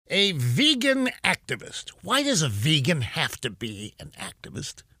A vegan activist. Why does a vegan have to be an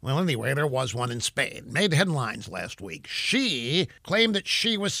activist? Well, anyway, there was one in Spain. Made headlines last week. She claimed that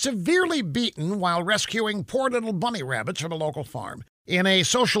she was severely beaten while rescuing poor little bunny rabbits from a local farm. In a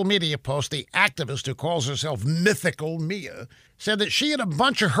social media post, the activist, who calls herself Mythical Mia, said that she and a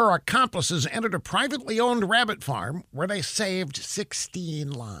bunch of her accomplices entered a privately owned rabbit farm where they saved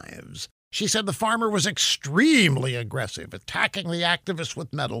 16 lives. She said the farmer was extremely aggressive, attacking the activist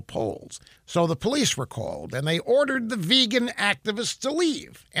with metal poles. So the police were called, and they ordered the vegan activists to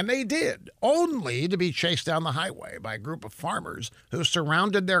leave. And they did, only to be chased down the highway by a group of farmers who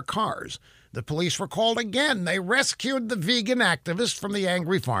surrounded their cars. The police were called again. They rescued the vegan activists from the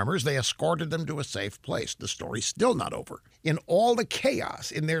angry farmers. They escorted them to a safe place. The story's still not over. In all the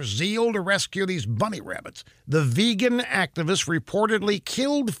chaos, in their zeal to rescue these bunny rabbits, the vegan activists reportedly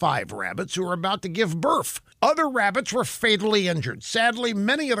killed 5 rabbits who were about to give birth. Other rabbits were fatally injured. Sadly,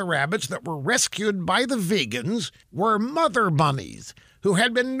 many of the rabbits that were rescued by the vegans were mother bunnies who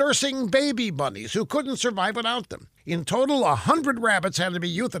had been nursing baby bunnies who couldn't survive without them. In total, 100 rabbits had to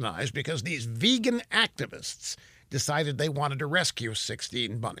be euthanized because these vegan activists decided they wanted to rescue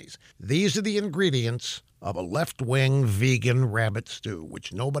 16 bunnies. These are the ingredients of a left-wing vegan rabbit stew,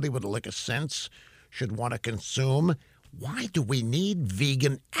 which nobody with a lick of sense should want to consume. Why do we need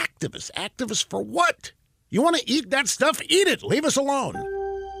vegan activists? Activists for what? You want to eat that stuff? Eat it. Leave us alone.